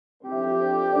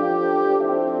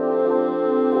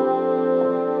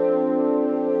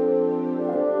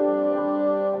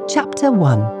Chapter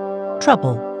 1.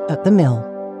 Trouble at the Mill.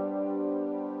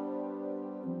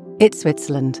 It's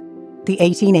Switzerland, the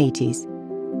 1880s.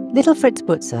 Little Fritz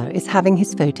Butzer is having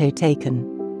his photo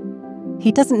taken.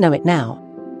 He doesn't know it now,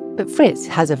 but Fritz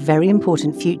has a very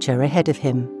important future ahead of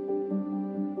him.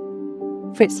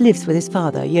 Fritz lives with his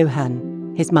father,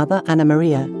 Johann, his mother, Anna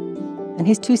Maria, and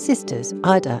his two sisters,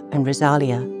 Ida and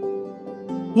Rosalia.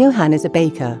 Johann is a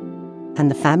baker, and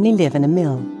the family live in a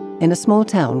mill in a small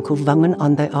town called Wangen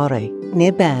an der Aare,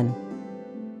 near Bern.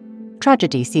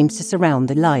 Tragedy seems to surround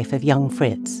the life of young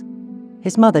Fritz.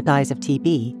 His mother dies of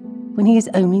TB when he is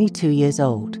only 2 years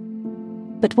old.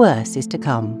 But worse is to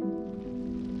come.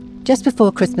 Just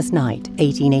before Christmas night,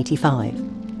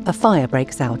 1885, a fire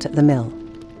breaks out at the mill.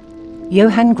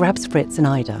 Johann grabs Fritz and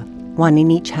Ida, one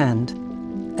in each hand,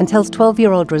 and tells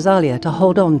 12-year-old Rosalia to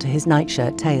hold on to his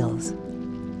nightshirt tails.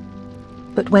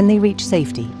 But when they reach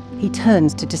safety, he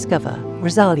turns to discover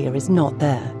Rosalia is not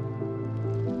there.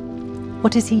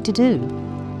 What is he to do?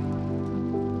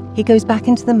 He goes back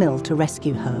into the mill to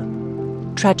rescue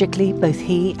her. Tragically, both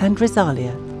he and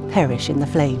Rosalia perish in the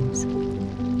flames.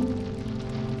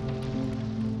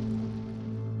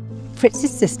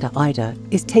 Fritz's sister Ida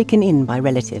is taken in by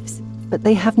relatives, but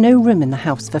they have no room in the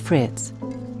house for Fritz.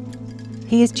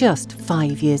 He is just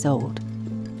 5 years old.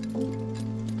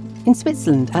 In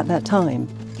Switzerland at that time,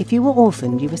 if you were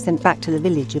orphaned, you were sent back to the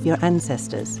village of your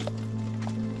ancestors.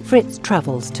 Fritz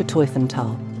travels to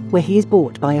Teufenthal, where he is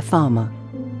bought by a farmer.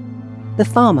 The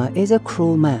farmer is a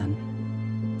cruel man.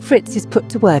 Fritz is put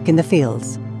to work in the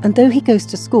fields, and though he goes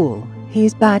to school, he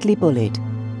is badly bullied.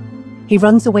 He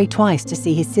runs away twice to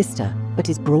see his sister, but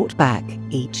is brought back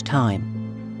each time.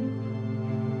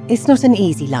 It's not an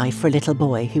easy life for a little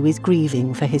boy who is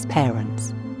grieving for his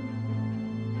parents.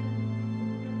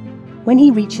 When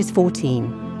he reaches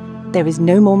 14, there is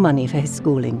no more money for his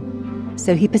schooling,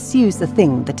 so he pursues the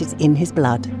thing that is in his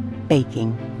blood,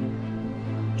 baking.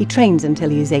 He trains until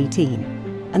he is 18,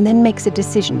 and then makes a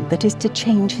decision that is to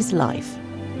change his life.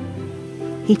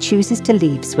 He chooses to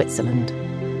leave Switzerland.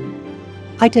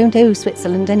 I don't owe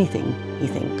Switzerland anything, he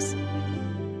thinks.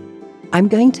 I'm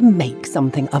going to make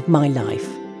something of my life.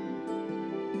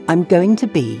 I'm going to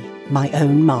be my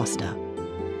own master.